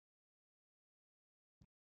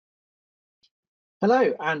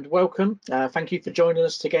Hello and welcome. Thank you for joining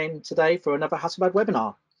us again today for another Hasselblad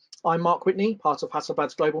webinar. I'm Mark Whitney, part of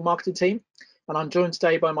Hasselblad's global marketing team, and I'm joined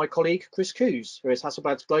today by my colleague Chris Cooze, who is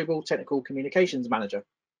Hasselblad's global technical communications manager.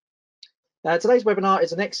 Today's webinar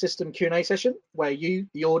is an X System Q&A session where you,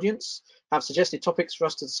 the audience, have suggested topics for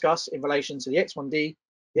us to discuss in relation to the X1D,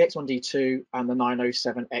 the X1D II, and the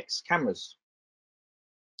 907X cameras.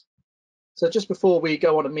 So just before we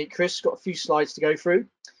go on and meet Chris, got a few slides to go through.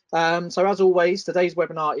 So as always, today's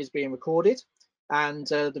webinar is being recorded, and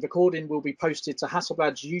the recording will be posted to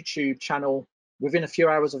Hasselblad's YouTube channel within a few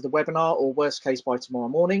hours of the webinar, or worst case by tomorrow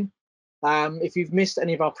morning. If you've missed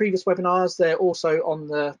any of our previous webinars, they're also on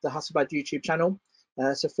the Hasselblad YouTube channel,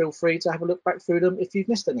 so feel free to have a look back through them if you've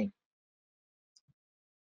missed any.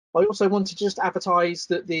 I also want to just advertise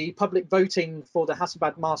that the public voting for the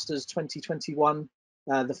Hasselblad Masters 2021,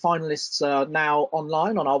 the finalists are now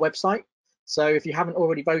online on our website. So if you haven't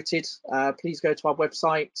already voted, please go to our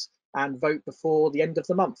website and vote before the end of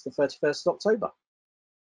the month, the 31st of October.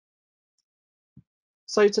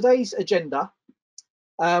 So today's agenda,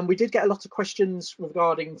 we did get a lot of questions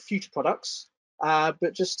regarding future products,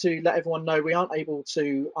 but just to let everyone know, we aren't able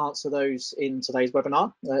to answer those in today's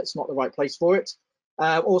webinar. It's not the right place for it.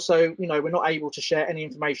 Also, we're not able to share any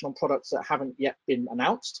information on products that haven't yet been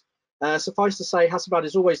announced. Suffice to say, Hasselblad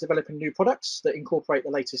is always developing new products that incorporate the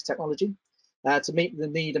latest technology to meet the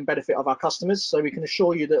need and benefit of our customers. So we can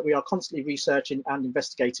assure you that we are constantly researching and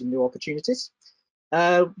investigating new opportunities.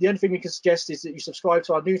 The only thing we can suggest is that you subscribe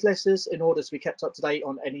to our newsletters in order to be kept up to date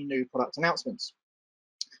on any new product announcements.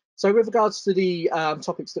 So with regards to the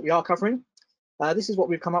topics that we are covering, this is what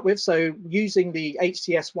we've come up with. So using the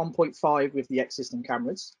HTS 1.5 with the X System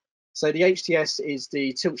cameras. So the HTS is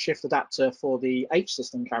the tilt shift adapter for the H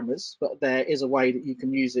System cameras, but there is a way that you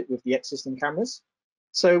can use it with the X System cameras.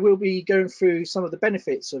 So we'll be going through some of the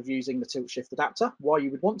benefits of using the tilt shift adapter, why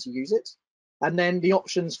you would want to use it, and then the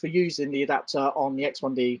options for using the adapter on the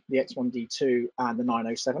X1D, the X1D II, and the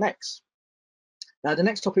 907X. Now, the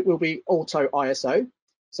next topic will be Auto ISO.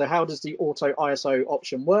 So how does the Auto ISO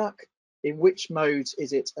option work? In which modes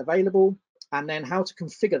is it available? And then how to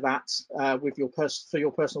configure that with for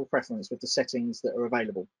your personal preference with the settings that are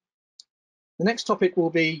available. The next topic will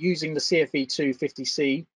be using the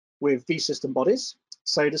CFB250C with V-System bodies.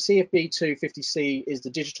 So the CFB250C is the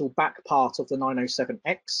digital back part of the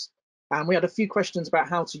 907X. And we had a few questions about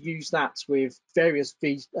how to use that with various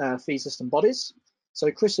V-System bodies. So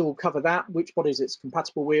Chris will cover that, which bodies it's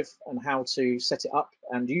compatible with and how to set it up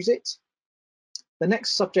and use it. The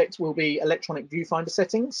next subject will be electronic viewfinder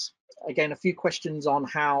settings. Again, a few questions on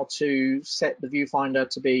how to set the viewfinder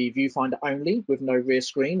to be viewfinder only with no rear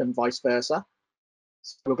screen and vice versa.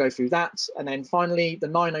 So we'll go through that. And then finally, the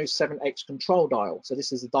 907X control dial. So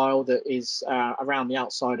this is the dial that is around the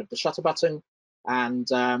outside of the shutter button. And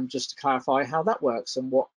just to clarify how that works and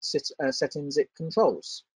what settings it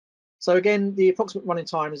controls. So again, the approximate running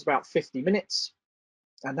time is about 50 minutes.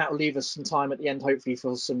 And that will leave us some time at the end, hopefully,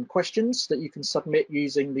 for some questions that you can submit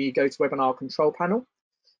using the GoToWebinar control panel.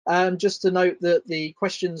 Just to note that the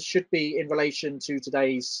questions should be in relation to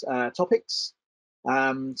today's topics,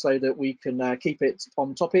 so that we can keep it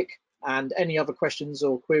on topic. And any other questions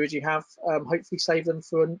or queries you have, hopefully save them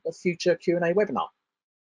for a future Q&A webinar.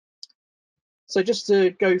 So just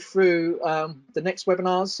to go through the next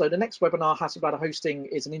webinars. So the next webinar Hasselblad are hosting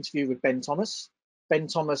is an interview with Ben Thomas. Ben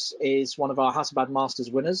Thomas is one of our Hasselblad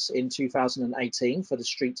Masters winners in 2018 for the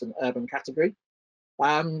street and urban category.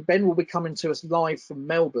 Ben will be coming to us live from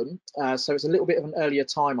Melbourne, so it's a little bit of an earlier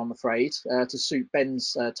time, I'm afraid, to suit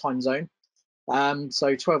Ben's time zone.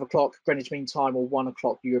 So 12 o'clock Greenwich Mean Time or 1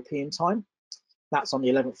 o'clock European time. That's on the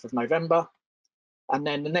 11th of November. And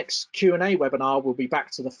then the next Q&A webinar will be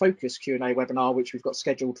back to the Focus Q&A webinar, which we've got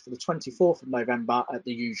scheduled for the 24th of November at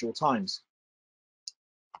the usual times.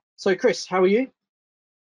 So Chris, how are you?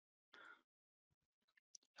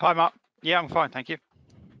 Hi, Mark. Yeah, I'm fine, thank you.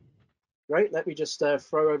 Great. Let me just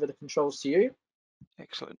throw over the controls to you.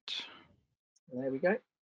 Excellent. There we go.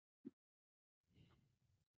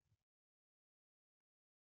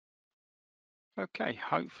 Okay,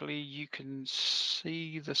 hopefully you can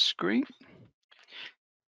see the screen.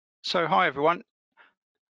 So hi, everyone.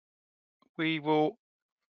 We will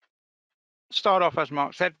start off, as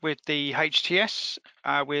Mark said, with the HTS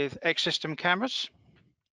with X System cameras.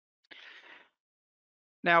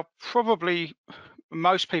 Now, probably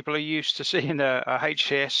most people are used to seeing a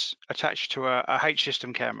HTS attached to a H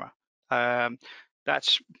System camera.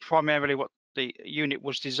 That's primarily what the unit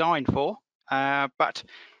was designed for, but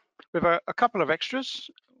with a couple of extras,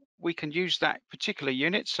 we can use that particular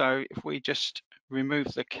unit. So if we just remove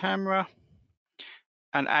the camera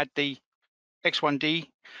and add the X1D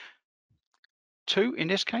II in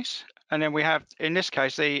this case, and then we have in this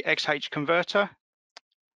case the XH converter.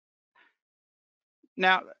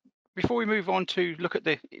 Now, before we move on to look at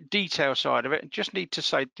the detail side of it, just need to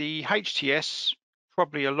say the HTS,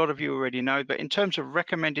 probably a lot of you already know, but in terms of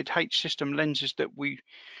recommended H system lenses that we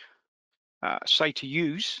say to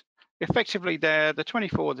use, effectively they're the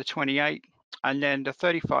 24, the 28, and then the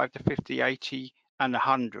 35, the 50, 80, and the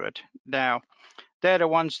 100. Now, they're the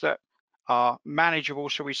ones that are manageable,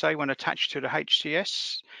 shall we say, when attached to the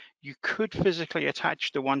HTS. You could physically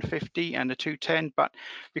attach the 150 and the 210, but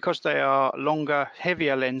because they are longer,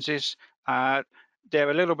 heavier lenses,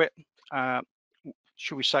 they're a little bit,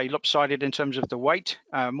 should we say, lopsided in terms of the weight,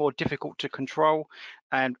 more difficult to control,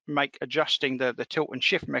 and make adjusting the tilt and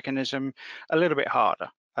shift mechanism a little bit harder.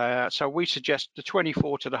 So we suggest the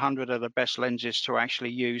 24 to the 100 are the best lenses to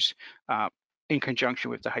actually use in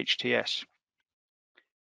conjunction with the HTS.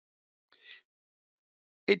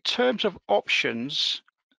 In terms of options,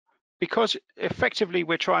 because effectively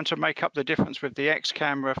we're trying to make up the difference with the X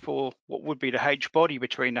camera for what would be the H body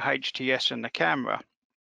between the HTS and the camera,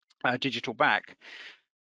 digital back,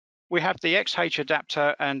 we have the XH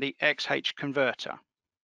adapter and the XH converter.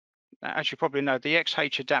 Now, as you probably know, the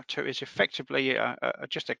XH adapter is effectively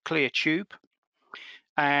just a clear tube,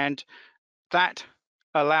 and that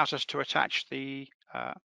allows us to attach the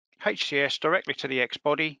HTS directly to the X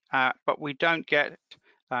body, but we don't get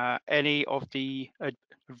any of the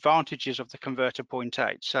advantages of the converter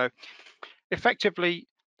 0.8. So effectively,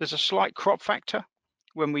 there's a slight crop factor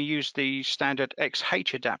when we use the standard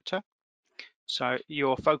XH adapter. So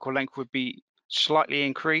your focal length would be slightly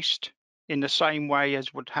increased in the same way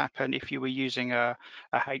as would happen if you were using a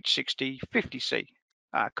H60 50C.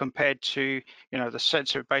 Compared to, the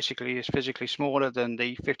sensor basically is physically smaller than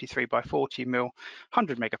the 53 by 40 mil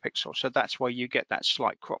 100 megapixels. So that's why you get that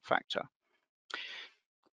slight crop factor.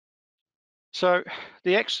 So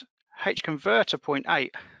the XH converter 0.8,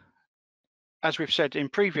 as we've said in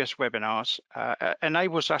previous webinars,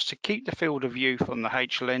 enables us to keep the field of view from the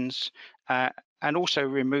H lens and also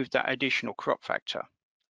remove that additional crop factor.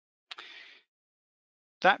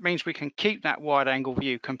 That means we can keep that wide angle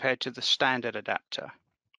view compared to the standard adapter.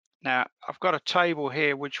 Now, I've got a table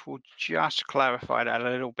here which will just clarify that a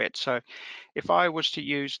little bit. So if I was to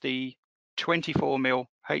use the 24mm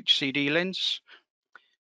HCD lens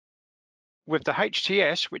with the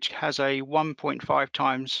HTS, which has a 1.5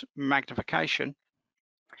 times magnification,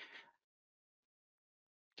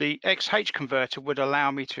 the XH converter would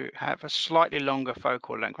allow me to have a slightly longer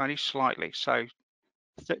focal length, only slightly, so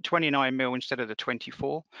 29mm instead of the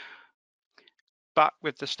 24. But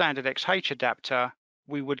with the standard XH adapter,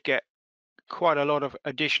 we would get quite a lot of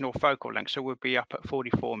additional focal length, so we'll be up at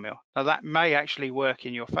 44mm. Now that may actually work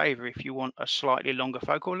in your favor if you want a slightly longer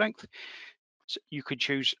focal length. So you could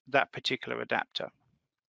choose that particular adapter.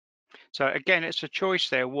 So again, it's a choice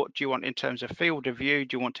there. What do you want in terms of field of view?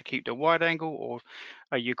 Do you want to keep the wide angle, or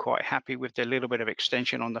are you quite happy with the little bit of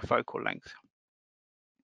extension on the focal length?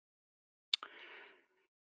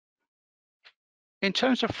 In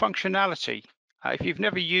terms of functionality, if you've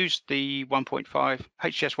never used the HTS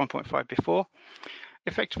 1.5 before,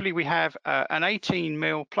 effectively we have an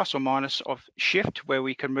 18mm plus or minus of shift where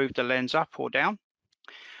we can move the lens up or down.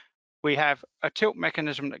 We have a tilt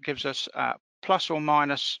mechanism that gives us plus or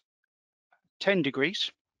minus 10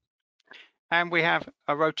 degrees. And we have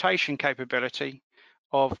a rotation capability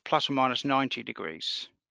of plus or minus 90 degrees.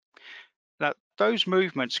 Now, those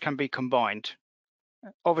movements can be combined.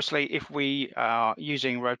 Obviously, if we are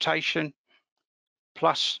using rotation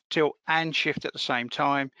plus tilt and shift at the same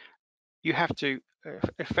time, you have to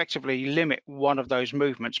effectively limit one of those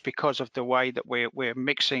movements because of the way that we're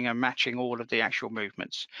mixing and matching all of the actual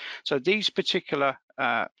movements. So these particular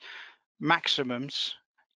maximums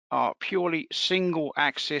are purely single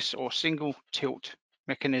axis or single tilt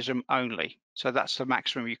mechanism only. So that's the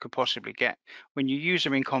maximum you could possibly get. When you use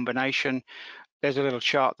them in combination, there's a little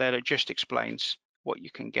chart there that just explains what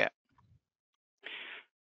you can get.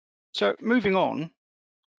 So moving on,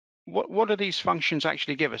 what do these functions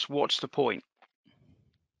actually give us? What's the point?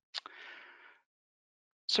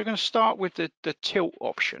 So we're going to start with the tilt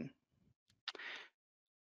option.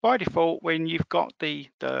 By default, when you've got the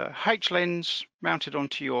H lens mounted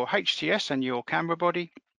onto your HTS and your camera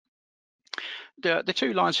body, the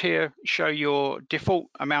two lines here show your default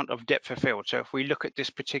amount of depth of field. So if we look at this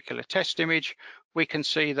particular test image, we can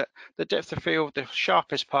see that the depth of field, the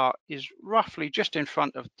sharpest part, is roughly just in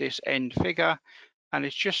front of this end figure, and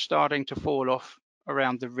it's just starting to fall off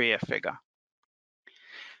around the rear figure.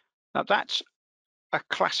 Now that's a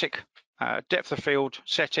classic depth of field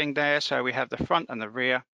setting there. So we have the front and the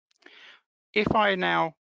rear. If I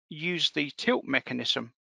now use the tilt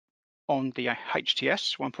mechanism on the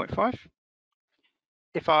HTS 1.5,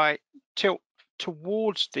 if I tilt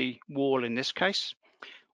towards the wall in this case,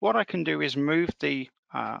 what I can do is move the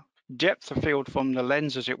depth of field from the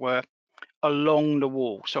lens, as it were, along the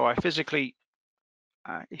wall. So I physically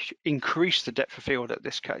increase the depth of field at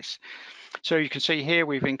this case. So you can see here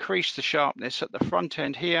we've increased the sharpness at the front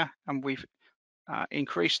end here, and we've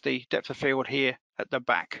increased the depth of field here at the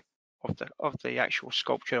back of the actual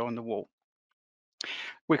sculpture on the wall.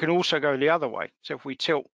 We can also go the other way. So if we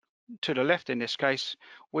tilt to the left in this case,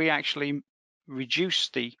 we actually reduce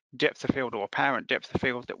the depth of field or apparent depth of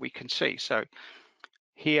field that we can see. So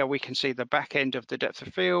here we can see the back end of the depth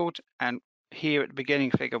of field, and here at the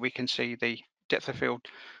beginning figure we can see the depth of field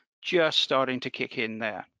just starting to kick in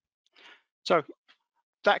there. So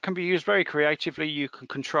that can be used very creatively. You can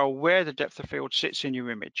control where the depth of field sits in your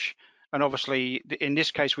image. And obviously, in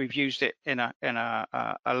this case, we've used it in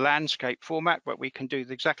a landscape format, but we can do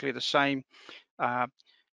exactly the same,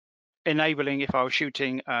 enabling if I was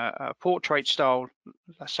shooting a portrait style,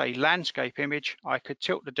 let's say landscape image, I could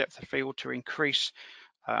tilt the depth of field to increase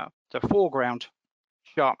the foreground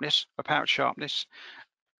sharpness, apparent sharpness,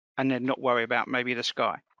 and then not worry about maybe the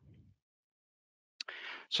sky.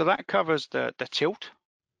 So that covers the tilt.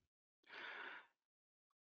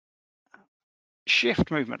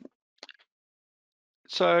 Shift movement.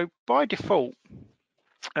 So by default,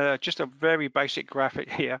 just a very basic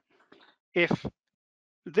graphic here. If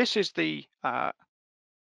this is the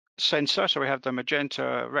sensor, so we have the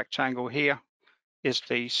magenta rectangle here is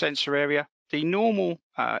the sensor area. The normal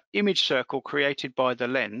image circle created by the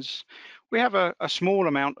lens, we have a small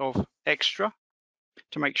amount of extra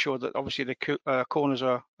to make sure that obviously the corners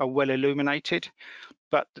are well illuminated,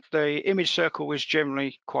 but the image circle is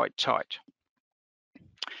generally quite tight.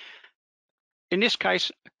 In this case,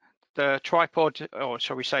 the tripod, or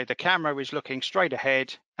shall we say the camera, is looking straight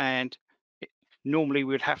ahead, and normally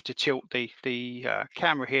we'd have to tilt the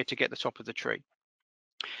camera here to get the top of the tree.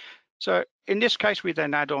 So in this case, we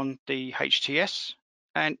then add on the HTS,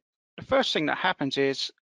 and the first thing that happens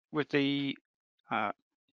is with the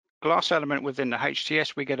glass element within the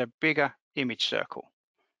HTS, we get a bigger image circle.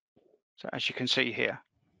 So as you can see here.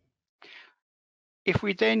 If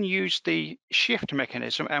we then use the shift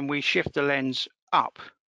mechanism and we shift the lens up,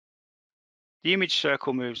 the image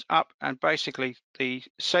circle moves up, and basically the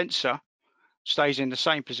sensor stays in the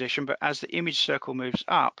same position, but as the image circle moves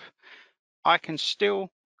up, I can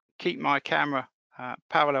still keep my camera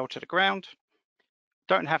parallel to the ground,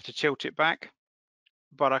 don't have to tilt it back,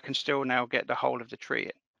 but I can still now get the whole of the tree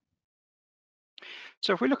in.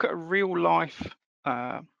 So if we look at a real life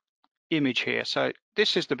image here, so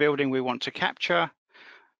this is the building we want to capture,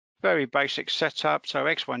 very basic setup, so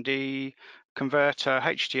X1D, converter,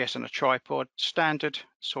 HTS and a tripod, standard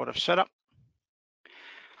sort of setup.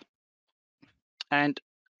 And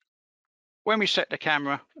when we set the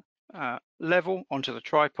camera level onto the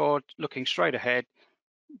tripod, looking straight ahead,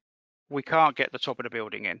 we can't get the top of the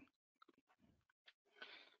building in.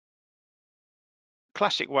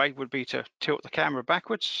 Classic way would be to tilt the camera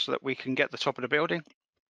backwards so that we can get the top of the building.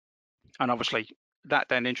 And obviously that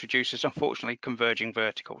then introduces, unfortunately, converging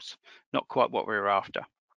verticals, not quite what we were after.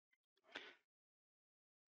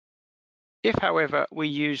 If, however, we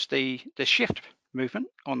use the shift movement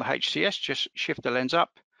on the HTS, just shift the lens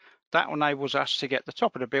up, that enables us to get the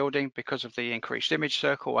top of the building because of the increased image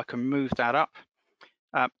circle. I can move that up.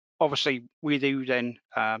 Obviously, we do then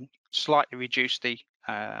slightly reduce the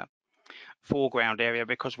foreground area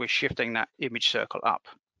because we're shifting that image circle up.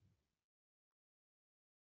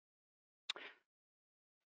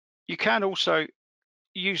 You can also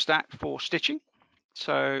use that for stitching.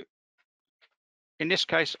 So in this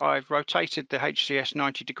case, I've rotated the HTS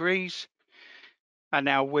 90 degrees, and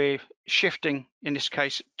now we're shifting, in this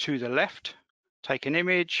case, to the left. Take an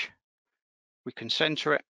image, we can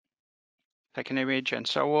center it, take an image, and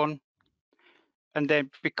so on. And then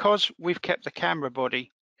because we've kept the camera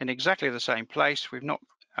body in exactly the same place, we've not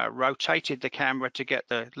rotated the camera to get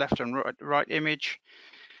the left and right image,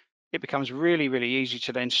 it becomes really, really easy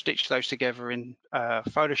to then stitch those together in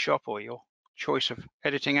Photoshop or your choice of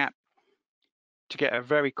editing app to get a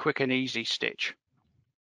very quick and easy stitch.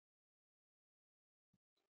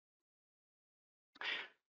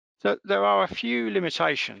 So there are a few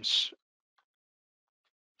limitations.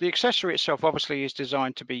 The accessory itself obviously is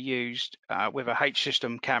designed to be used with a H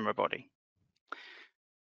system camera body.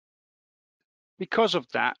 Because of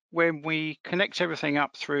that, when we connect everything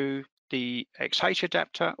up through the XH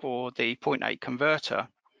adapter or the 0.8 converter,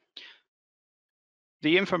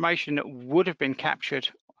 the information that would have been captured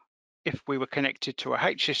if we were connected to a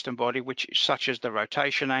H system body, which is such as the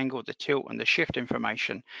rotation angle, the tilt, and the shift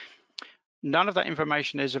information. None of that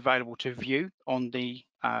information is available to view on the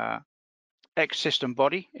X system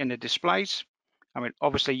body in the displays. I mean,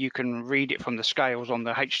 obviously you can read it from the scales on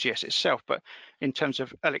the HTS itself, but in terms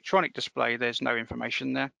of electronic display, there's no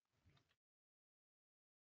information there.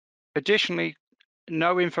 Additionally,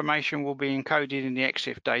 no information will be encoded in the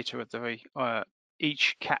EXIF data of the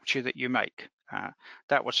each capture that you make.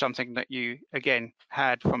 That was something that you, again,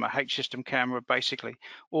 had from a H system camera. Basically,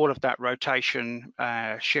 all of that rotation,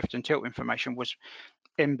 shift and tilt information was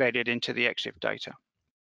embedded into the EXIF data.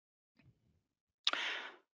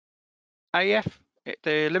 AF,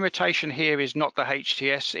 the limitation here is not the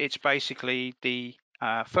HTS, it's basically the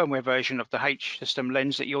firmware version of the H system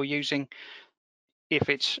lens that you're using. If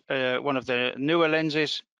it's one of the newer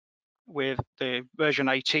lenses with the version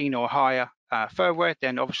 18 or higher firmware,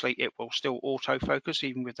 then obviously it will still autofocus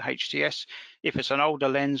even with the HTS. If it's an older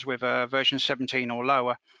lens with a version 17 or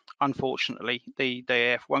lower, unfortunately the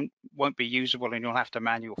AF won't be usable and you'll have to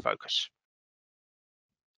manual focus.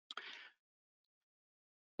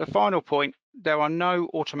 The final point, there are no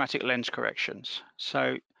automatic lens corrections.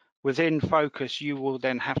 So within focus, you will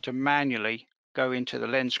then have to manually go into the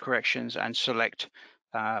lens corrections and select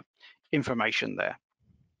information there.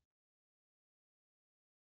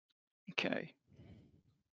 Okay.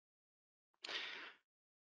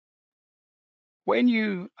 When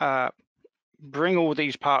you bring all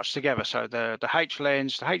these parts together, so the H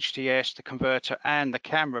lens, the HTS, the converter, and the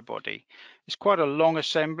camera body, it's quite a long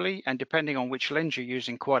assembly, and depending on which lens you're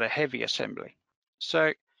using, quite a heavy assembly.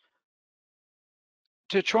 So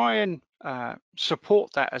to try and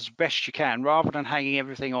support that as best you can, rather than hanging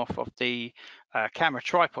everything off of the camera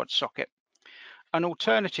tripod socket, an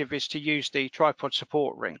alternative is to use the tripod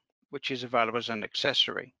support ring, which is available as an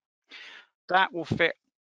accessory. That will fit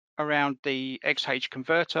around the XH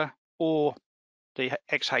converter or the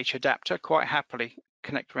XH adapter quite happily,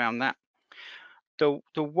 connect around that.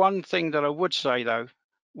 The one thing that I would say though,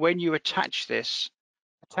 when you attach this,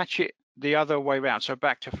 attach it the other way around, so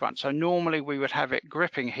back to front. So normally we would have it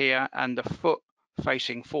gripping here and the foot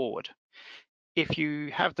facing forward. If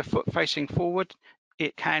you have the foot facing forward,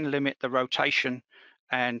 it can limit the rotation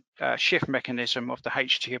and shift mechanism of the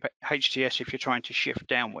HTS if you're trying to shift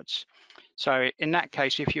downwards. So in that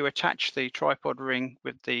case, if you attach the tripod ring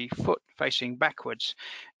with the foot facing backwards,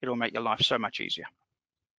 it'll make your life so much easier.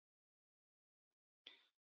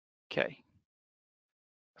 Okay.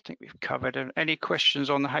 I think we've covered it. Any questions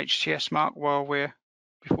on the HTS, Mark,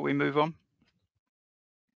 before we move on?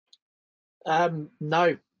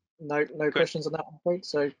 No questions on that point.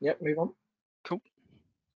 So yeah, move on. Cool.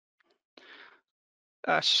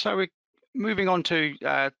 So we're moving on to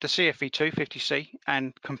the CFV250C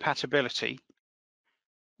and compatibility.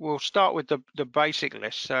 We'll start with the basic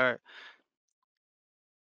list.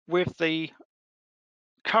 With the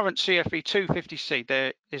current CFV250C,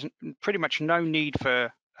 there is pretty much no need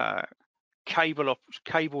for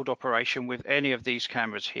cabled operation with any of these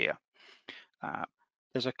cameras here.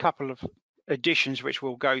 There's a couple of additions which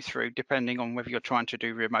we'll go through depending on whether you're trying to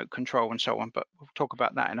do remote control and so on, but we'll talk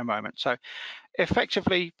about that in a moment. So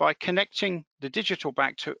effectively, by connecting the digital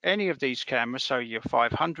back to any of these cameras, so your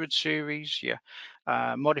 500 series, your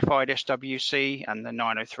modified SWC and the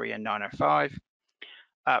 903 and 905,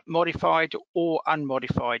 modified or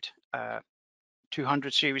unmodified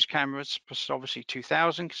 200 series cameras, plus obviously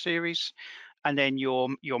 2000 series, and then your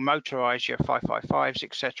motorized, your 555s,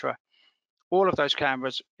 etc. All of those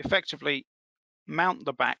cameras effectively mount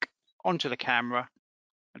the back onto the camera,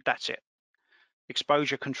 and that's it.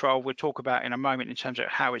 Exposure control we'll talk about in a moment in terms of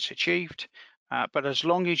how it's achieved, but as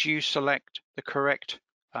long as you select the correct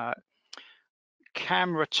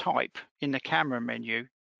camera type in the camera menu,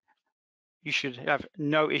 you should have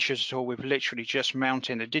no issues at all with literally just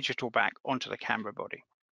mounting the digital back onto the camera body.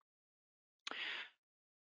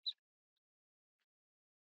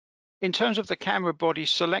 In terms of the camera body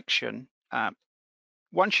selection,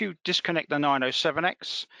 once you disconnect the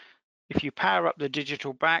 907X, if you power up the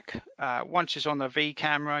digital back, once it's on the V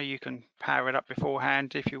camera, you can power it up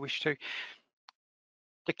beforehand if you wish to.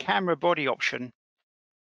 The camera body option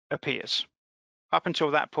appears. Up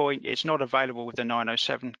until that point, it's not available with the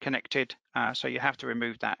 907 connected, so you have to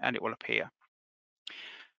remove that and it will appear.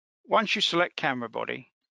 Once you select camera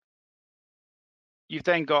body, you've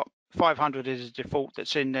then got 500 as a default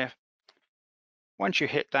that's in there. Once you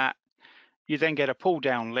hit that, you then get a pull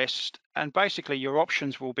down list, and basically your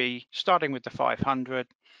options will be starting with the 500,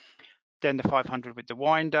 then the 500 with the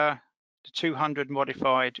winder, the 200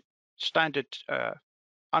 modified, standard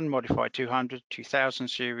unmodified 200, 2000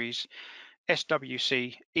 series,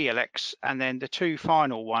 SWC ELX, and then the two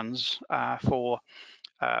final ones for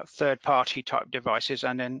third-party type devices,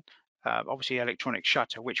 and then obviously electronic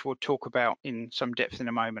shutter, which we'll talk about in some depth in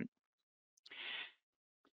a moment.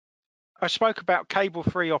 I spoke about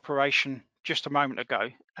cable-free operation just a moment ago,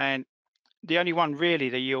 and the only one really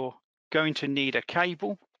that you're going to need a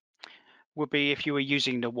cable would be if you were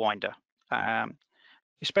using the winder.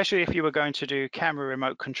 Especially if you were going to do camera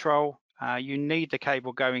remote control, you need the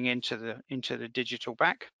cable going into the digital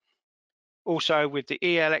back. Also with the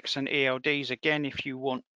ELX and ELDs, again, if you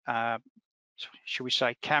want, shall we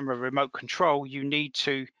say, camera remote control, you need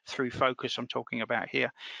to, through focus I'm talking about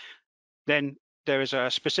here, then there is a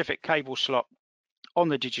specific cable slot on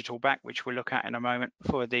the digital back, which we'll look at in a moment,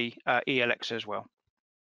 for the ELX as well.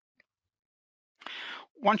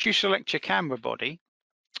 Once you select your camera body,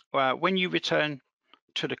 when you return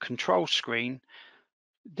to the control screen,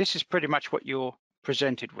 this is pretty much what you're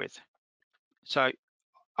presented with. So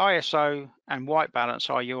ISO and white balance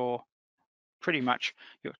are pretty much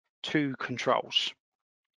your two controls.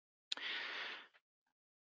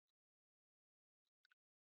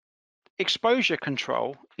 Exposure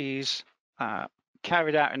control is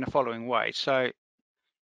carried out in the following way. So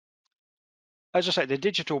as I say, the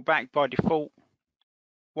digital back by default,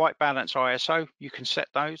 white balance, ISO, you can set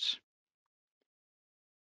those.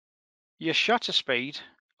 Your shutter speed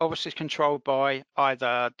obviously is controlled by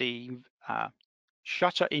either the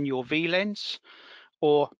shutter in your V lens,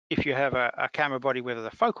 or if you have a camera body with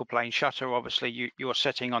a focal plane shutter, obviously you're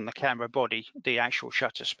setting on the camera body the actual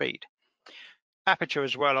shutter speed. Aperture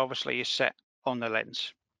as well obviously is set on the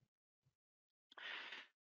lens.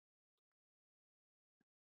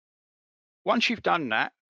 Once you've done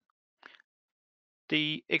that,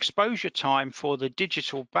 the exposure time for the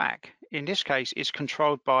digital back, in this case, is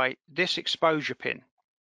controlled by this exposure pin,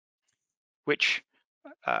 which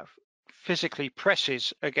physically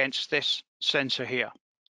presses against this sensor here.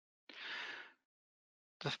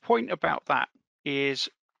 The point about that is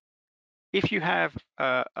if you have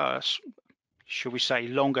should we say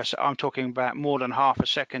longer, so I'm talking about more than half a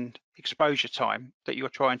second exposure time that you're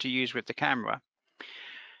trying to use with the camera,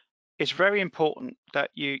 it's very important that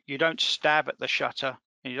you don't stab at the shutter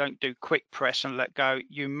and you don't do quick press and let go.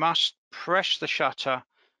 You must press the shutter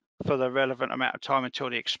for the relevant amount of time until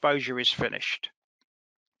the exposure is finished,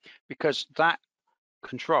 because that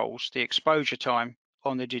controls the exposure time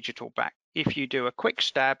on the digital back. If you do a quick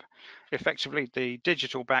stab, effectively the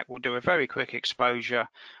digital back will do a very quick exposure,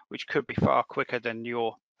 which could be far quicker than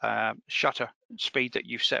your shutter speed that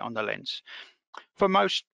you've set on the lens. For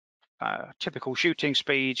most typical shooting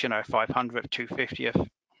speeds, 500th, 250th,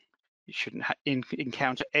 you shouldn't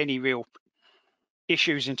encounter any real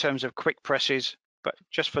issues in terms of quick presses. But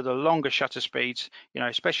just for the longer shutter speeds,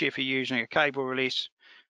 especially if you're using a cable release,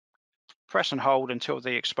 press and hold until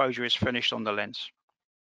the exposure is finished on the lens.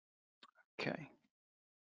 Okay.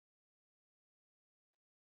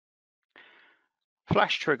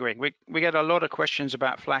 Flash triggering. We get a lot of questions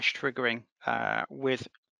about flash triggering with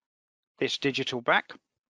this digital back.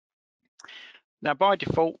 Now, by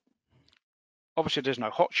default, obviously there's no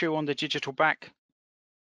hot shoe on the digital back.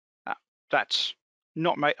 That's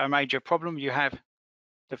not a major problem. You have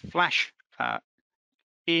the flash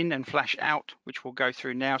in and flash out, which we'll go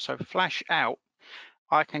through now. So flash out,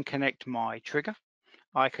 I can connect my trigger.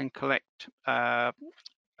 I can collect a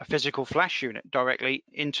physical flash unit directly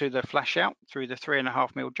into the flash out through the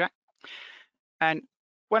 3.5mm jack. And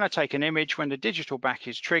when I take an image, when the digital back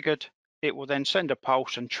is triggered, it will then send a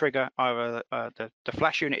pulse and trigger either the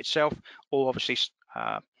flash unit itself, or obviously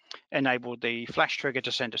enable the flash trigger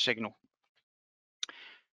to send a signal.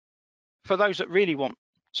 For those that really want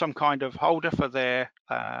some kind of holder for their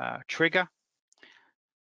trigger,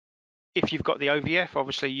 if you've got the OVF,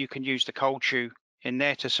 obviously you can use the cold shoe in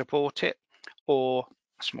there to support it, or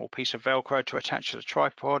a small piece of Velcro to attach to the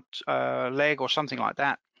tripod leg or something like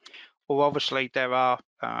that. Or obviously there are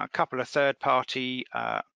a couple of third-party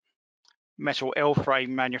metal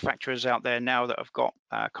L-frame manufacturers out there now that have got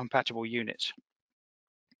compatible units.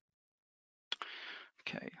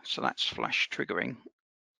 Okay, so that's flash triggering.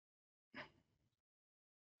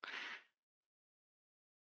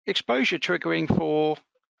 Exposure triggering for,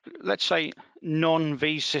 let's say,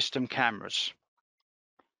 non-V system cameras.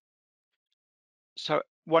 So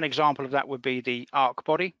one example of that would be the arc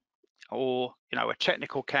body, or a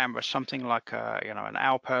technical camera, something like an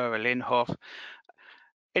Alpa, a Linhof.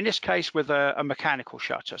 In this case, with a mechanical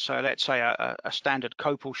shutter, so let's say a standard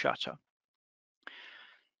Copal shutter.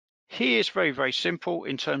 Here is very, very simple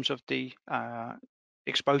in terms of the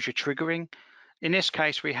exposure triggering. In this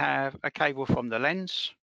case, we have a cable from the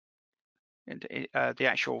lens, and the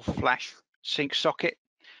actual flash sync socket,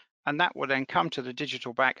 and that will then come to the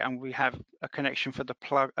digital back, and we have a connection for the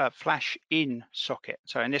flash in socket.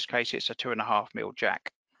 So in this case, it's a 2.5mm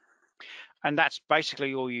jack. And that's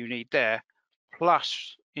basically all you need there.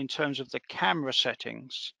 Plus, in terms of the camera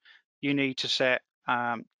settings, you need to set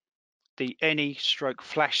the any stroke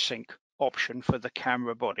flash sync option for the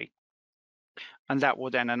camera body. And that will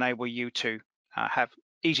then enable you to have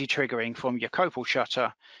easy triggering from your copal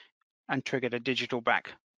shutter and trigger the digital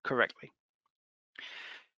back correctly.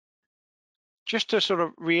 Just to sort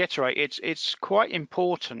of reiterate, it's quite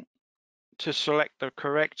important to select the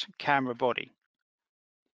correct camera body.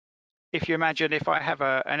 If you imagine, if I have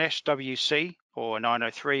an SWC or a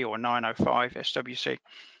 903 or a 905 SWC,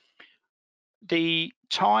 the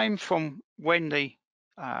time from when the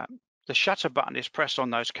shutter button is pressed on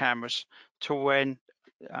those cameras to when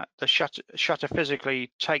the shutter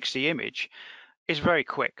physically takes the image is very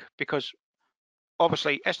quick, because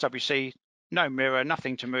obviously SWC, no mirror,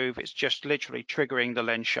 nothing to move, it's just literally triggering the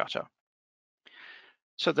lens shutter.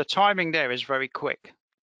 So the timing there is very quick.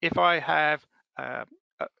 If I have,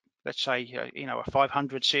 let's say, a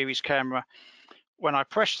 500 series camera, when I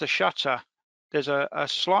press the shutter, there's a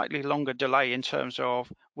slightly longer delay in terms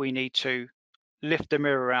of we need to lift the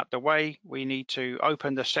mirror out the way, we need to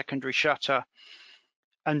open the secondary shutter,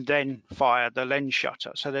 and then fire the lens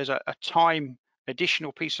shutter. So there's a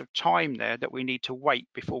additional piece of time there that we need to wait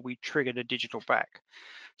before we trigger the digital back.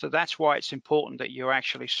 So that's why it's important that you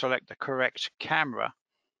actually select the correct camera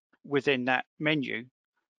within that menu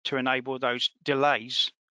to enable those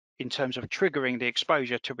delays in terms of triggering the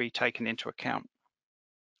exposure to be taken into account.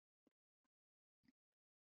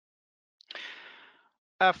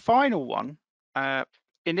 A final one,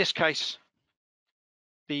 in this case,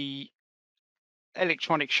 the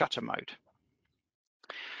electronic shutter mode.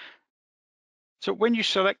 So when you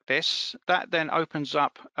select this, that then opens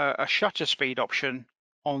up a shutter speed option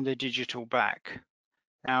on the digital back.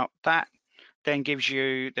 Now that then gives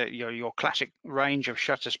you your classic range of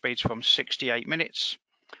shutter speeds from 68 minutes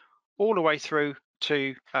all the way through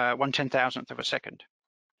to 1/10,000th of a second.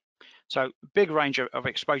 So big range of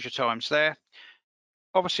exposure times there.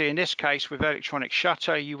 Obviously, in this case, with electronic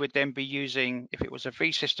shutter, you would then be using, if it was a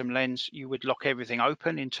V system lens, you would lock everything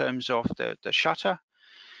open in terms of the shutter.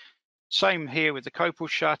 Same here with the copal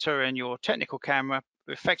shutter and your technical camera.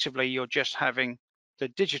 Effectively, you're just having the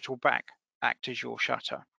digital back act as your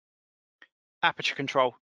shutter. Aperture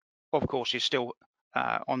control, of course, is still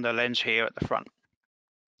on the lens here at the front.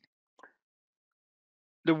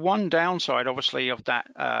 The one downside, obviously, of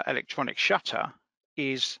that electronic shutter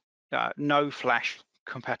is no flash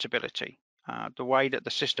compatibility. The way that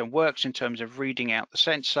the system works in terms of reading out the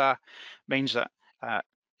sensor means that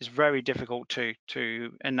it's very difficult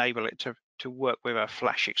to enable it to work with a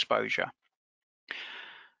flash exposure.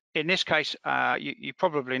 In this case, you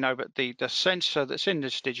probably know, but the sensor that's in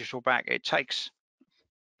this digital back, it takes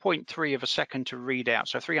 0.3 of a second to read out,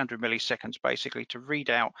 so 300 milliseconds basically to read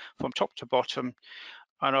out from top to bottom.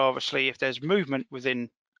 And obviously, if there's movement within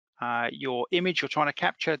your image you're trying to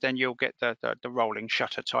capture, then you'll get the rolling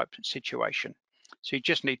shutter type situation. So you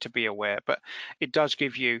just need to be aware, but it does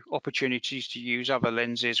give you opportunities to use other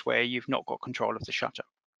lenses where you've not got control of the shutter.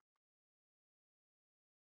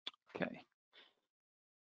 Okay.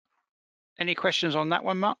 Any questions on that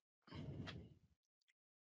one, Mark?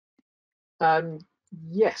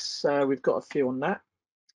 Yes, we've got a few on that.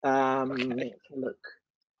 Okay. Look.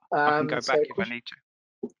 I can go back if I need to.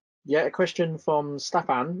 Yeah, a question from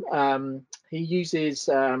Stefan. He uses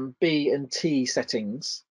B and T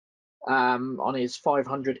settings on his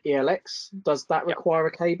 500 ELX. Does that require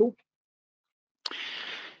a cable?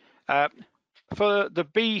 For the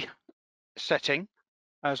B setting,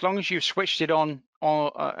 as long as you've switched it on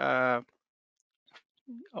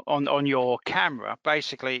your camera,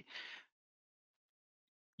 basically,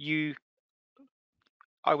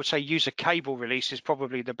 I would say use a cable release is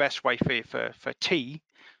probably the best way for T.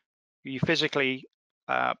 You physically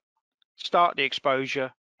start the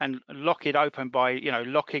exposure and lock it open by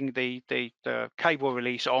locking the cable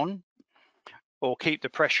release on, or keep the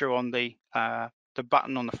pressure on the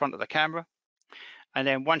button on the front of the camera, and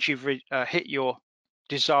then once you've hit your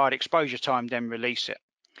desired exposure time, then release it.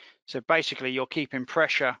 So basically, you're keeping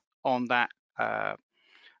pressure on that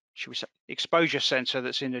should we say exposure sensor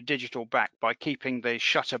that's in the digital back by keeping the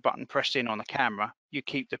shutter button pressed in on the camera. You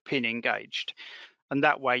keep the pin engaged, and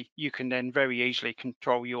that way you can then very easily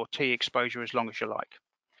control your T exposure as long as you like.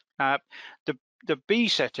 The B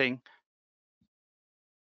setting,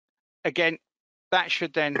 again, that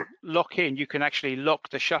should then lock in. You can actually lock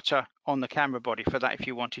the shutter on the camera body for that if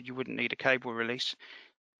you wanted. You wouldn't need a cable release.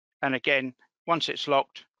 And again, once it's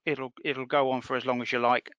locked, it'll go on for as long as you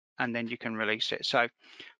like, and then you can release it. So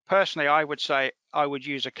personally, I would say I would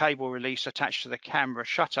use a cable release attached to the camera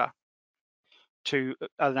shutter to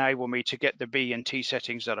enable me to get the B and T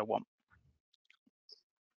settings that I want.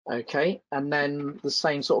 Okay, and then the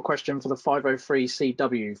same sort of question for the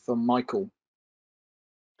 503CW from Michael.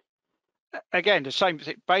 Again, the same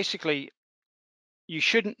thing. Basically, you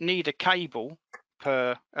shouldn't need a cable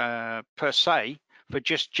per se for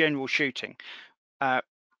just general shooting.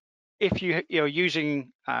 If you're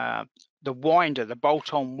using the winder, the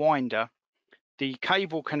bolt-on winder, the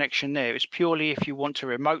cable connection there is purely if you want to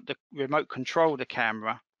remote control the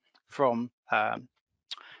camera from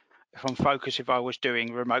focus. If I was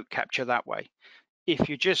doing remote capture that way, if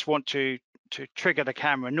you just want to trigger the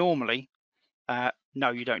camera normally,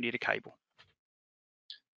 no, you don't need a cable.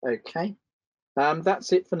 Okay,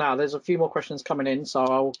 that's it for now. There's a few more questions coming in, so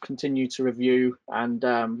I'll continue to review, and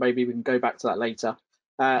maybe we can go back to that later.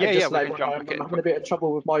 Yeah, I'm again. having a bit of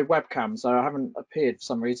trouble with my webcam, so I haven't appeared for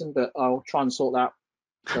some reason, but I'll try and sort that.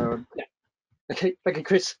 So yeah. Okay, thank you,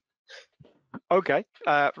 Chris. Okay,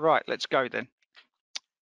 right, let's go then.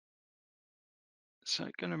 So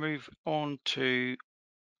going to move on to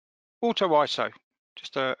auto ISO.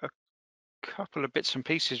 Just a couple of bits and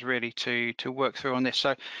pieces really to work through on this.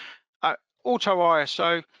 So auto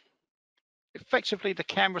ISO, effectively the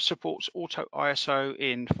camera supports auto ISO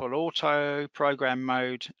in full auto, program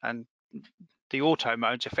mode, and the auto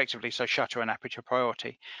modes effectively, so shutter and aperture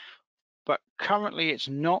priority. But currently it's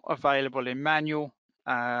not available in manual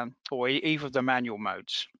or either of the manual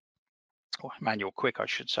modes, or manual quick, I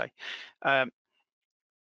should say.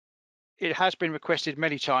 It has been requested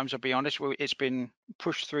many times, I'll be honest. It's been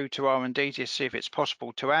pushed through to R&D to see if it's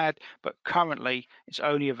possible to add, but currently it's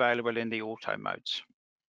only available in the auto modes.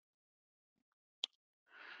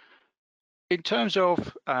 In terms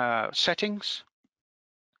of settings,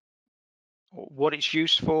 or what it's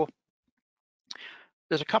used for,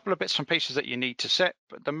 there's a couple of bits and pieces that you need to set,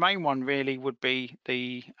 but the main one really would be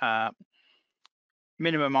the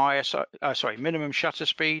minimum minimum shutter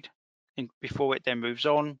speed before it then moves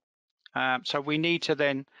on. So we need to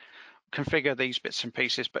then configure these bits and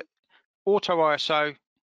pieces, but auto ISO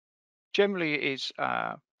generally is,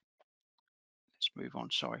 let's move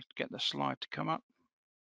on, sorry, to get the slide to come up.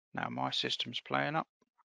 Now my system's playing up.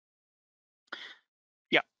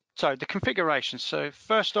 Yeah, so the configuration. So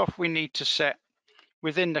first off, we need to set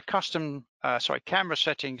within the custom, camera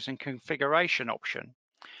settings and configuration option,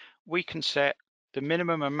 we can set the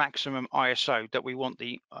minimum and maximum ISO that we want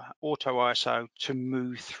the auto ISO to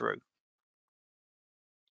move through.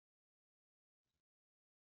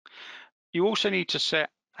 You also need to set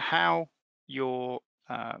how your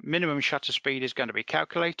minimum shutter speed is going to be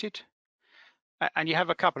calculated. And you have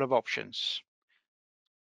a couple of options.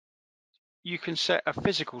 You can set a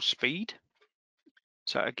physical speed.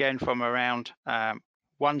 So again, from around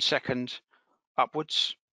 1 second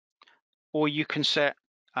upwards, or you can set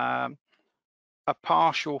a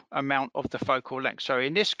partial amount of the focal length. So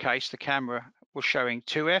in this case, the camera was showing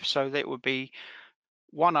 2f, so that would be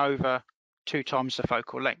 1/2 times the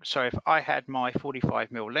focal length. So if I had my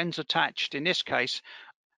 45mm lens attached, in this case,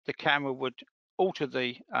 the camera would alter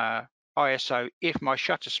the ISO if my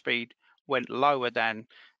shutter speed went lower than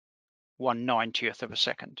 1/90th of a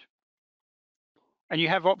second. And you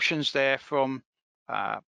have options there from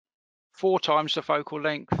 4 times the focal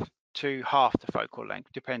length to half the focal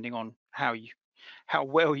length, depending on how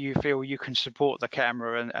well you feel you can support the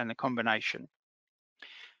camera and the combination.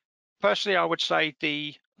 Personally, I would say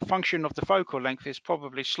the function of the focal length is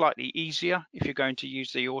probably slightly easier if you're going to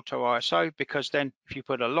use the auto ISO, because then if you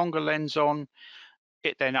put a longer lens on,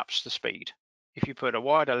 it then ups the speed. If you put a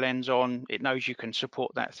wider lens on, it knows you can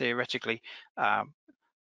support that theoretically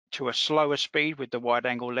to a slower speed with the wide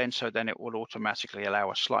angle lens, so then it will automatically allow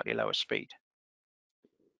a slightly lower speed.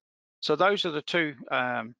 So those are the two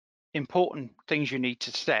important things you need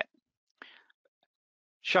to set: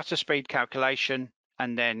 shutter speed calculation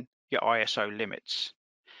and then your ISO limits.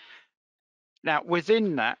 Now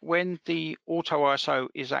within that, when the auto ISO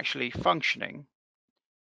is actually functioning,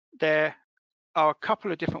 there are a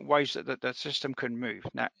couple of different ways that the system can move.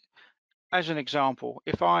 Now, as an example,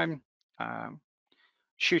 if I'm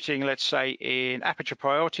shooting, let's say, in aperture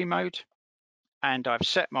priority mode, and I've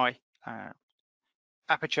set my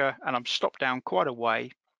aperture and I'm stopped down quite a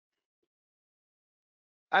way,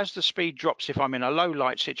 as the speed drops, if I'm in a low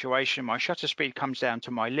light situation, my shutter speed comes down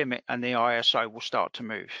to my limit and the ISO will start to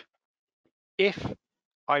move. If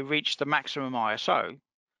I reach the maximum ISO,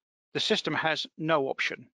 the system has no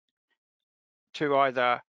option to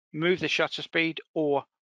either move the shutter speed or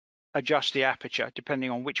adjust the aperture depending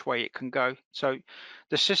on which way it can go. So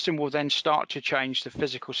the system will then start to change the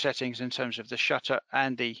physical settings in terms of the shutter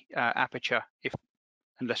and the aperture,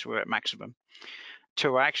 unless we're at maximum,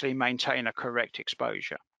 to actually maintain a correct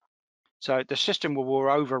exposure. So the system will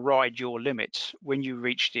override your limits when you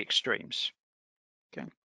reach the extremes. Okay.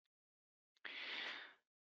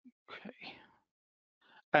 Okay.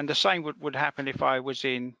 And the same would happen if I was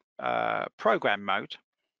in program mode.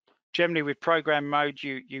 Generally, with program mode,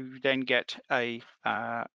 you then get a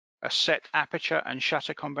set aperture and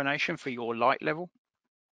shutter combination for your light level.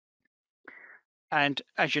 And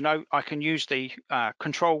as you know, I can use the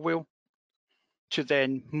control wheel to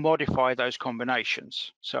then modify those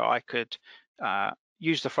combinations. So I could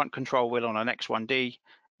use the front control wheel on an X1D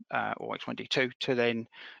or X1D II to then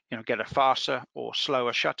get a faster or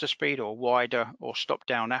slower shutter speed, or wider or stop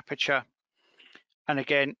down aperture. And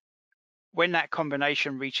again, when that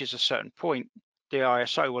combination reaches a certain point, the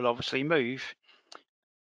ISO will obviously move.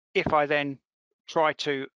 If I then try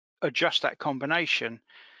to adjust that combination,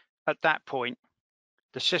 at that point,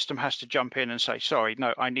 the system has to jump in and say, sorry,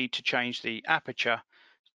 no, I need to change the aperture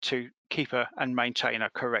to keep and maintain a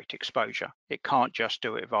correct exposure. It can't just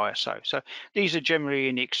do it with ISO. So these are generally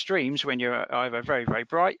in the extremes when you're either very, very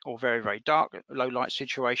bright or very, very dark, low light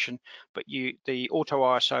situation, but the auto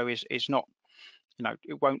ISO is not,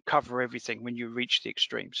 it won't cover everything when you reach the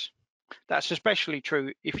extremes. That's especially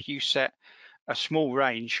true if you set a small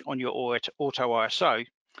range on your auto ISO.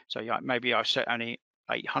 So maybe I set only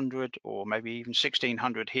 800 or maybe even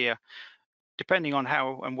 1600 here. Depending on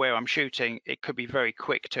how and where I'm shooting, it could be very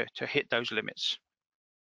quick to hit those limits.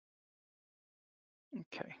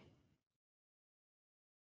 Okay.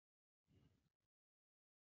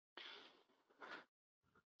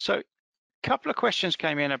 So a couple of questions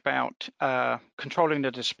came in about controlling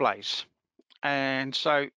the displays. And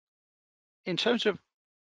so in terms of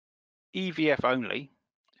EVF only,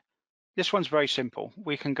 this one's very simple.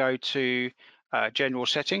 We can go to general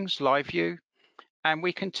settings, live view, and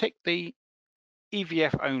we can tick the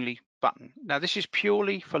EVF only button. Now this is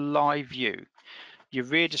purely for live view. Your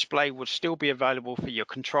rear display would still be available for your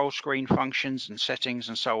control screen functions and settings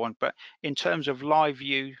and so on, but in terms of live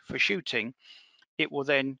view for shooting, it will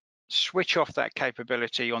then switch off that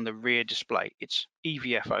capability on the rear display. It's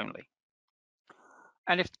EVF only.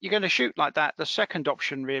 And if you're going to shoot like that, the second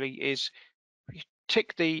option really is you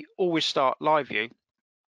tick the always start live view.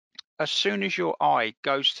 As soon as your eye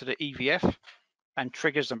goes to the EVF and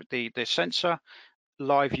triggers the sensor,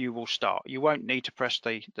 live view will start. You won't need to press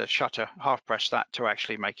the shutter, half press that to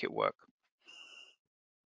actually make it work.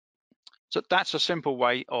 So that's a simple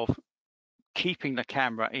way of keeping the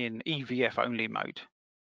camera in EVF only mode.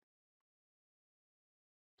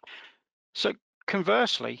 So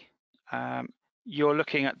conversely, you're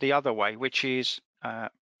looking at the other way, which is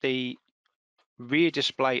the rear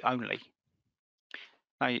display only.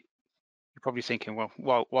 Now, you're probably thinking,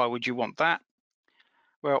 well, why would you want that?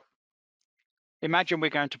 Well, imagine we're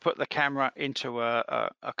going to put the camera into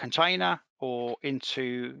a container or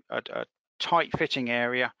into a tight fitting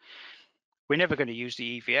area. We're never going to use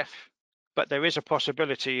the EVF, but there is a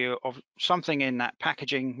possibility of something in that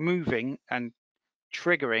packaging moving and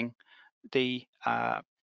triggering the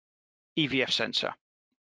EVF sensor.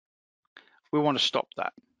 We want to stop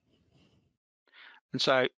that. And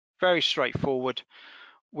so very straightforward.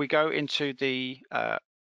 We go into the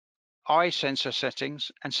eye sensor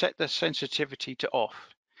settings and set the sensitivity to off.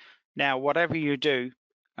 Now, whatever you do,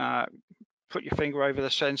 put your finger over the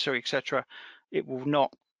sensor, etc., it will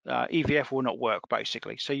not, EVF will not work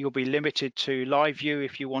basically. So you'll be limited to live view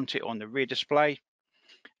if you want it on the rear display.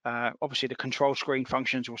 Obviously the control screen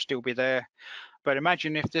functions will still be there, but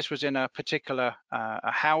imagine if this was in a particular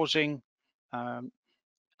a housing,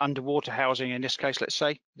 underwater housing in this case, let's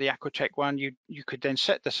say the Aquatech one, you could then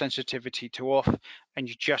set the sensitivity to off and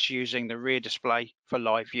you're just using the rear display for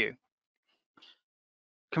live view.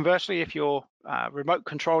 Conversely, if you're remote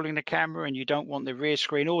controlling the camera and you don't want the rear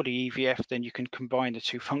screen or the EVF, then you can combine the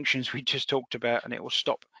two functions we just talked about and it will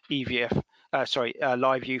stop EVF,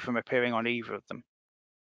 live view from appearing on either of them.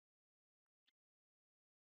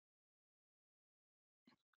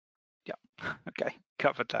 Yeah, okay,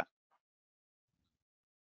 covered that.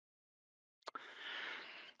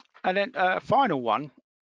 And then final one,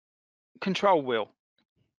 control wheel.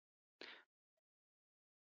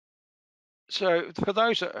 So for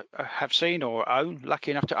those that have seen or own,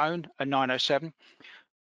 lucky enough to own a 907,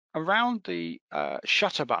 around the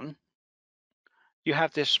shutter button, you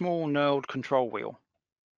have this small knurled control wheel.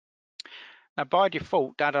 Now by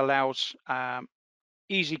default, that allows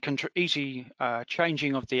easy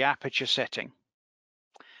changing of the aperture setting.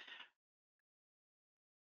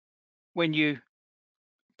 when you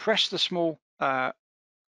press the small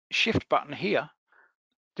shift button here,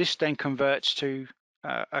 this then converts to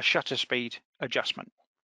a shutter speed adjustment.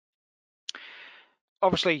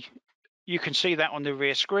 Obviously, you can see that on the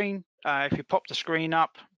rear screen. If you pop the screen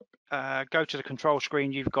up, go to the control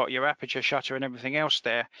screen, you've got your aperture, shutter and everything else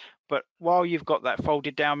there. But while you've got that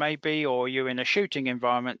folded down maybe, or you're in a shooting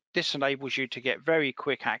environment, this enables you to get very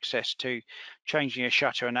quick access to changing your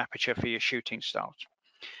shutter and aperture for your shooting styles.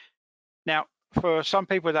 Now, for some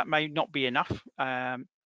people that may not be enough.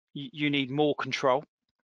 You need more control.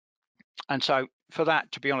 And so for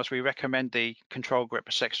that, to be honest, we recommend the control grip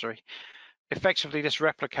accessory. Effectively, this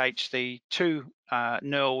replicates the two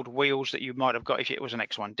knurled wheels that you might have got if it was an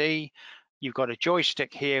X1D. You've got a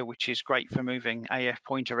joystick here, which is great for moving AF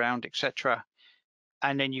point around, etc.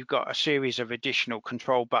 And then you've got a series of additional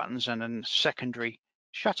control buttons and a secondary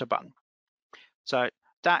shutter button. So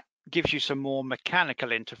that gives you some more mechanical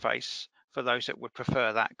interface for those that would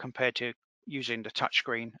prefer that compared to using the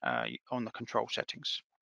touchscreen on the control settings.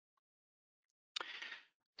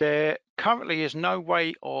 There currently is no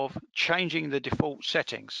way of changing the default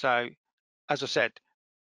settings. So as I said,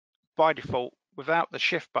 by default, without the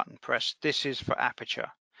shift button pressed, this is for aperture.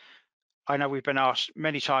 I know we've been asked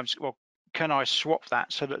many times, well, can I swap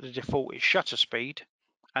that so that the default is shutter speed?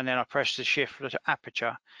 And then I press the shift to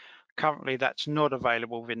aperture. Currently, that's not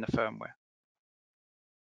available within the firmware.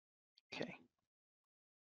 Okay.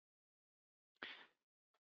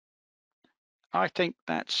 I think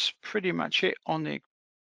that's pretty much it on the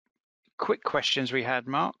quick questions we had,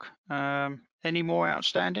 Mark. Any more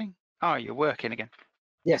outstanding? Oh, you're working again.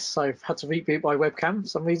 Yes, I've had to reboot my webcam for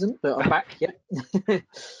some reason, but I'm back. Yeah.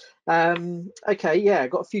 Okay, yeah,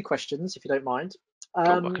 I've got a few questions if you don't mind.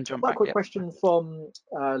 Cool, I can jump back. A quick Yep. question from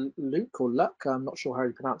Luke or Luck. I'm not sure how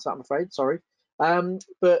you pronounce that, I'm afraid. Sorry.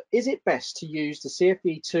 But is it best to use the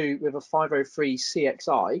CFV2 with a 503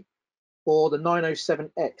 CXI or the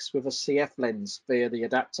 907X with a CF lens via the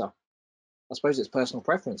adapter? I suppose it's personal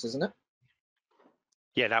preference, isn't it?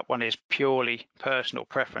 Yeah, that one is purely personal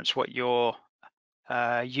preference, what you're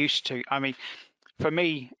used to. I mean, for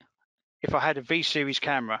me, if I had a V series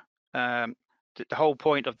camera, the whole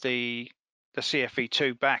point of the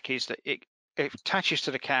CFV2 back is that it attaches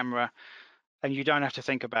to the camera and you don't have to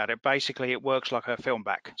think about it. Basically, it works like a film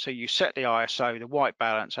back. So you set the ISO, the white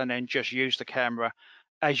balance, and then just use the camera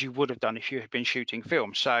as you would have done if you had been shooting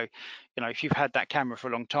film. So, you know, if you've had that camera for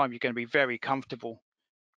a long time, you're going to be very comfortable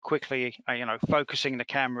quickly, you know, focusing the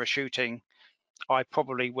camera, shooting. I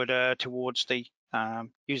probably would towards the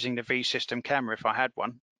using the V system camera if I had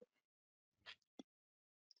one.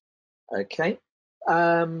 Okay.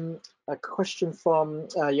 A question from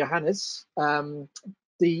Johannes.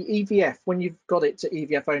 The EVF, when you've got it to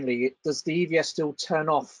EVF only, does the EVF still turn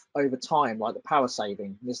off over time, like the power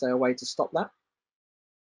saving? Is there a way to stop that?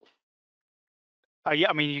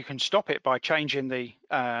 Yeah, I mean, you can stop it by changing the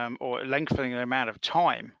or lengthening the amount of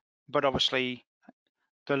time, but obviously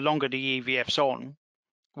the longer the EVF's on,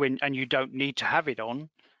 and you don't need to have it on,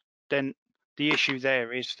 then the issue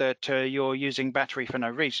there is that you're using battery for no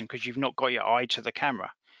reason because you've not got your eye to the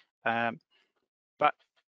camera. But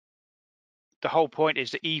the whole point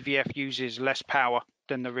is the EVF uses less power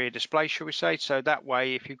than the rear display, shall we say. So that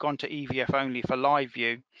way, if you've gone to EVF only for live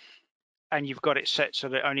view and you've got it set so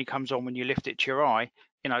that it only comes on when you lift it to your eye,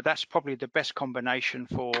 you know, that's probably the best combination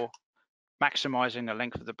for maximizing the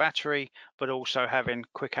length of the battery, but also having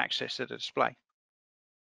quick access to the display.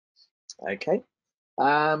 Okay.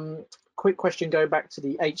 Quick question going back to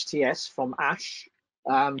the HTS from Ash.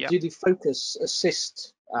 Yep. Do the focus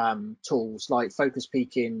assist tools like focus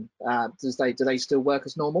peaking, do they still work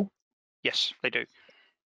as normal? Yes, they do.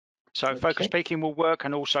 So Okay. focus peaking will work,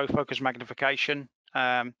 and also focus magnification.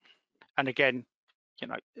 And again, you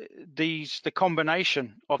know, the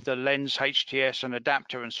combination of the lens, HTS, and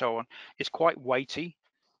adapter and so on is quite weighty.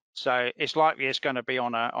 So it's likely it's going to be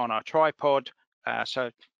on a tripod.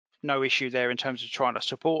 So no issue there in terms of trying to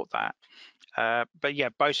support that. But yeah,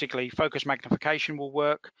 basically focus magnification will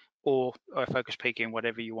work, or focus peaking,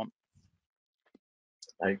 whatever you want.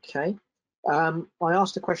 Okay. I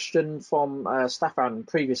asked a question from Staffan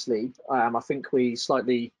previously. I think we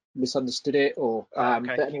slightly misunderstood it, or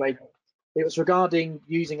Okay. but anyway, it was regarding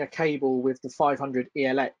using a cable with the 500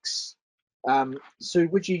 ELX. So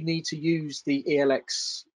would you need to use the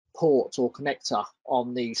ELX port or connector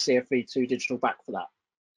on the CFV2 digital back for that?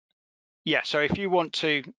 Yeah, so if you want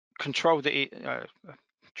to control the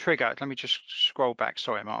trigger, let me just scroll back.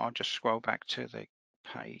 Sorry, Mark, I'll just scroll back to the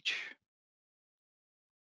page.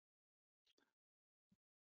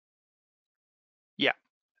 Yeah,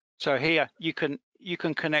 so here you can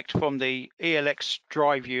connect from the ELX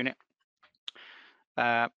drive unit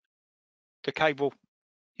the cable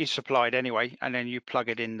is supplied anyway, and then you plug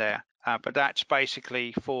it in there. But that's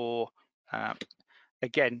basically for,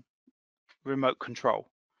 again, remote control.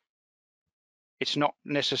 It's not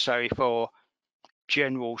necessary for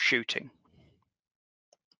general shooting.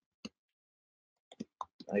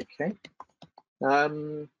 Okay.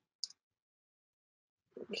 Okay,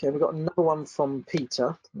 we've got another one from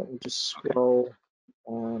Peter. Let me just scroll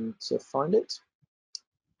to find it.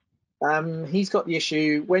 He's got the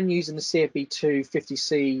issue when using the CFB2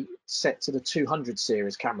 50C set to the 200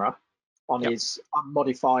 series camera on his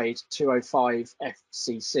unmodified 205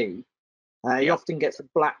 FCC. He often gets a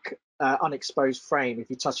black unexposed frame if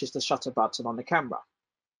he touches the shutter button on the camera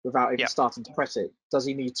without even starting to press it. Does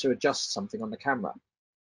he need to adjust something on the camera?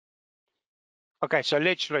 Okay, so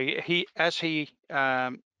literally, as he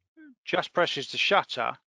just presses the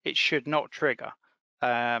shutter, it should not trigger.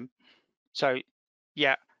 So,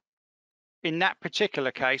 yeah, in that particular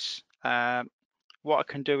case, what I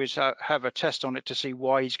can do is have a test on it to see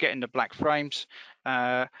why he's getting the black frames.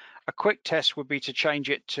 A quick test would be to change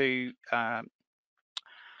it to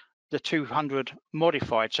the 200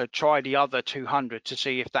 modified. So try the other 200 to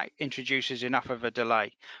see if that introduces enough of a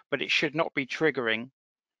delay. But it should not be triggering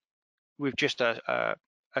with just a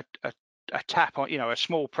tap on, a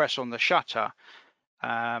small press on the shutter.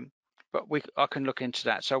 But I can look into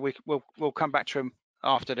that. So we'll come back to him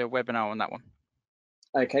after the webinar on that one.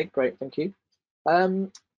 Okay, great, thank you.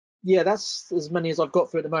 Yeah, that's as many as I've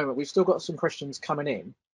got for at the moment. We've still got some questions coming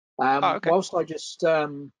in. Okay. Whilst I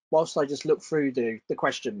just look through the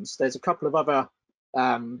questions, there's a couple of other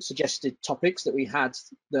suggested topics that we had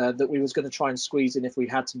that we was going to try and squeeze in if we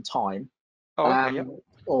had some time. Okay,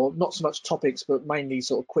 or not so much topics, but mainly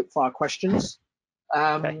sort of quick fire questions.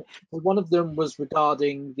 Okay. One of them was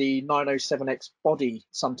regarding the 907X body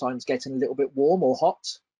sometimes getting a little bit warm or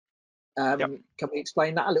hot. Can we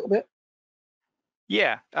explain that a little bit?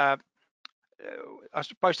 Yeah, I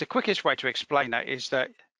suppose the quickest way to explain that is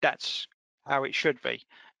that that's how it should be.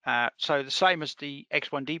 So the same as the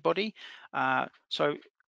X1D body. So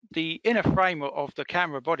the inner frame of the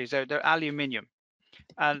camera bodies, they're aluminium.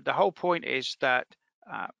 And the whole point is that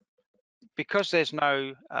because there's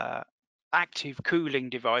no active cooling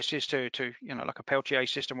devices to like a Peltier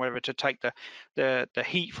system, whatever, to take the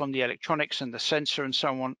heat from the electronics and the sensor and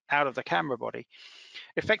so on out of the camera body,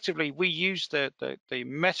 effectively we use the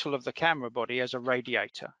metal of the camera body as a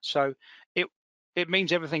radiator. So it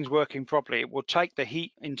means everything's working properly. It will take the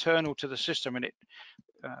heat internal to the system, and it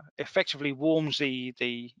effectively warms you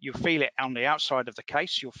feel it on the outside of the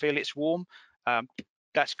case. You'll feel it's warm.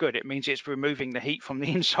 That's good. It means it's removing the heat from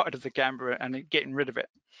the inside of the camera and getting rid of it.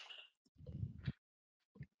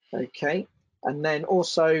 Okay, and then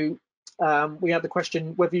also we had the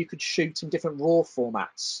question whether you could shoot in different RAW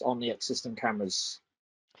formats on the X System cameras.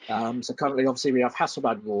 So currently, obviously, we have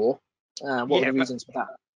Hasselblad RAW. What are the reasons for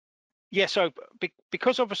that? Yeah, so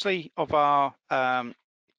because obviously of our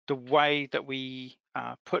the way that we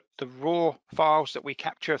put the raw files that we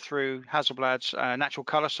capture through Hasselblad's natural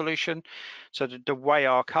color solution, so the way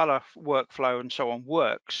our color workflow and so on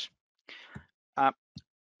works,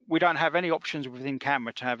 we don't have any options within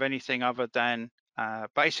camera to have anything other than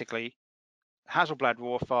basically Hasselblad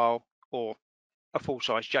raw file or a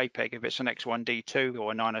full-size JPEG if it's an X1D II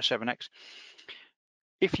or a 907X.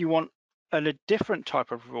 If you want a different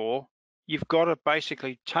type of RAW, you've got to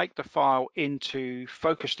basically take the file into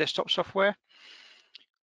Focus Desktop software,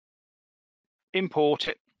 import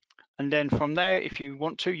it, and then from there, if you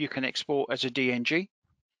want to, you can export as a DNG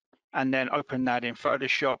and then open that in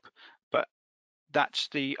Photoshop. But that's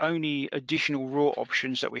the only additional RAW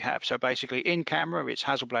options that we have. So basically in camera, it's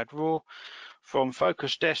Hasselblad RAW. From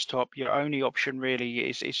Focus Desktop, your only option really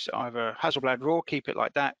is either Hasselblad RAW, keep it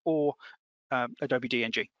like that, or Adobe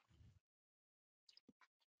DNG.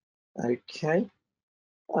 Okay.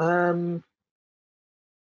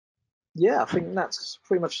 Yeah, I think that's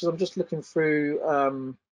pretty much. I'm just looking through.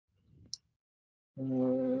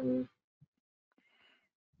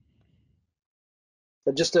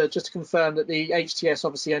 But just to confirm that the HTS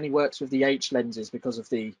obviously only works with the H lenses because of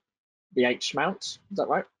the H mount. Is that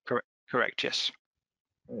right? Correct. Yes.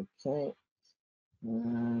 Okay.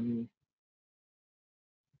 And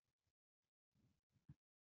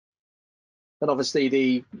obviously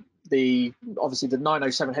the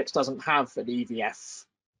 907 hex doesn't have an EVF.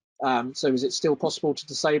 So is it still possible to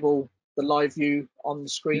disable the live view on the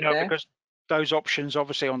screen there? No, because those options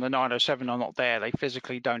obviously on the 907 are not there. They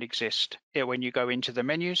physically don't exist when you go into the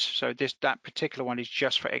menus. So that particular one is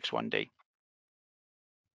just for X1D.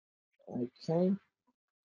 Okay.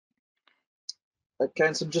 Okay,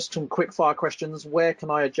 and just some quick fire questions. Where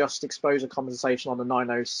can I adjust exposure compensation on the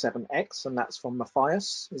 907X? And that's from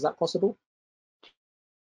Matthias. Is that possible?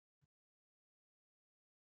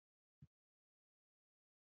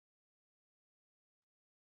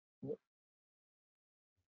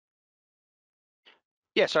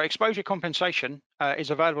 Yeah, so exposure compensation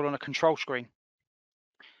is available on a control screen.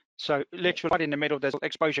 So literally right in the middle, there's an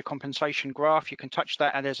exposure compensation graph. You can touch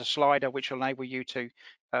that, and there's a slider which will enable you to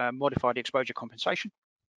modify the exposure compensation.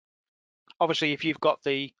 Obviously, if you've got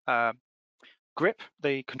the grip,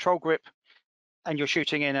 the control grip, and you're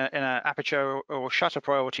shooting in an aperture or shutter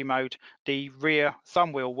priority mode, the rear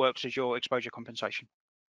thumb wheel works as your exposure compensation.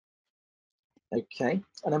 Okay,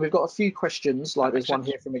 and then we've got a few questions, like there's one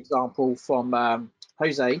here, from example, from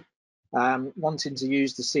Jose, wanting to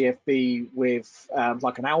use the CFB with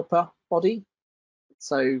like an Alpa body.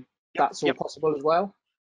 So that's all possible as well?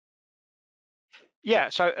 Yeah,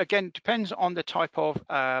 so again, depends on the type of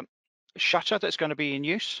shutter that's going to be in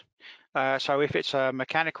use. So if it's a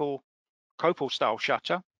mechanical copal style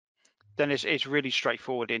shutter, then it's really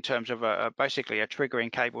straightforward in terms of basically a triggering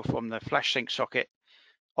cable from the flash sync socket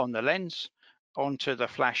on the lens onto the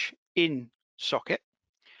flash in socket.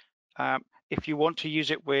 If you want to use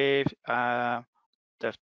it with the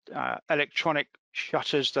electronic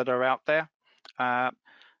shutters that are out there,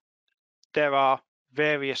 there are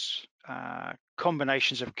various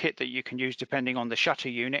combinations of kit that you can use depending on the shutter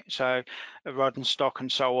unit, so a rod and stock and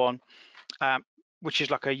so on, which is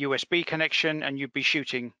like a USB connection, and you'd be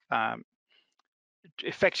shooting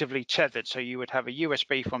effectively tethered. So you would have a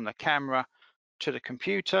USB from the camera to the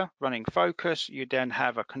computer running focus. You then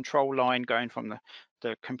have a control line going from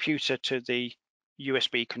the computer to the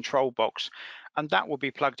USB control box, and that will be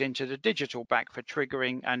plugged into the digital back for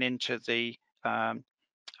triggering and into the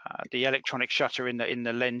electronic shutter in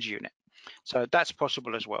the lens unit. So that's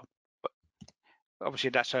possible as well. But obviously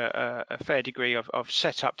that's a fair degree of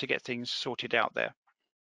setup to get things sorted out there.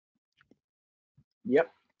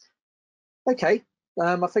 Yep. Okay.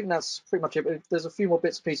 I think that's pretty much it. There's a few more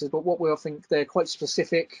bits and pieces, but what I think they're quite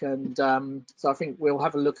specific, and so I think we'll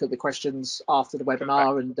have a look at the questions after the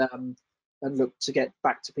webinar and look to get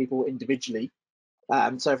back to people individually.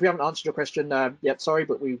 So if we haven't answered your question, yep, sorry,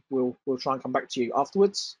 but we'll try and come back to you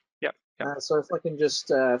afterwards. Yep. So if I can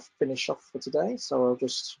just finish off for today, so I'll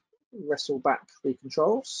just wrestle back the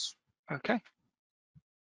controls. Okay.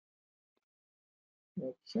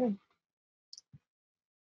 Okay.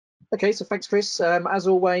 Okay, so thanks, Chris. As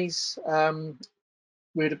always,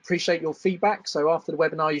 we'd appreciate your feedback. So after the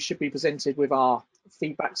webinar, you should be presented with our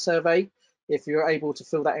feedback survey. If you're able to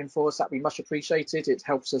fill that in for us, that'd be much appreciated. It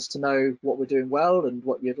helps us to know what we're doing well and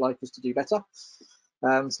what you'd like us to do better.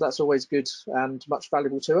 So that's always good and much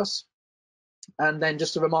valuable to us. And then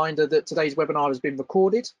just a reminder that today's webinar has been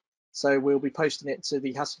recorded. So we'll be posting it to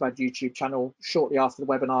the Hasselblad YouTube channel shortly after the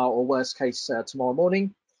webinar, or worst case tomorrow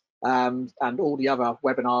morning. And all the other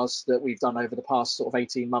webinars that we've done over the past sort of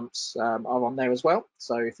 18 months are on there as well.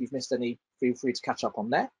 So if you've missed any, feel free to catch up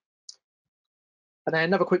on there. And then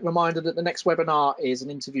another quick reminder that the next webinar is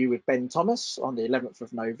an interview with Ben Thomas on the 11th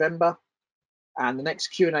of November. And the next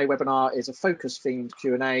Q&A webinar is a focus-themed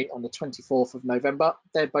Q&A on the 24th of November.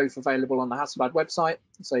 They're both available on the Hasselblad website.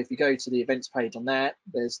 So if you go to the events page on there,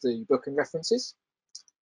 there's the booking references.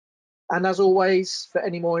 And as always, for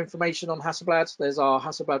any more information on Hasselblad, there's our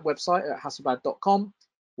Hasselblad website at hasselblad.com,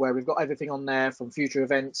 where we've got everything on there from future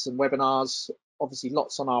events and webinars, obviously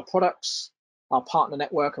lots on our products, our partner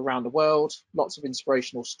network around the world, lots of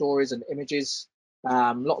inspirational stories and images,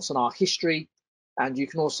 lots on our history, and you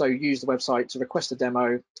can also use the website to request a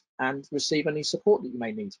demo and receive any support that you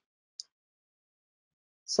may need.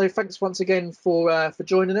 So thanks once again for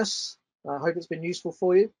joining us. I hope it's been useful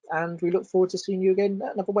for you, and we look forward to seeing you again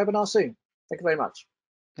at another webinar soon. Thank you very much.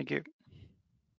 Thank you.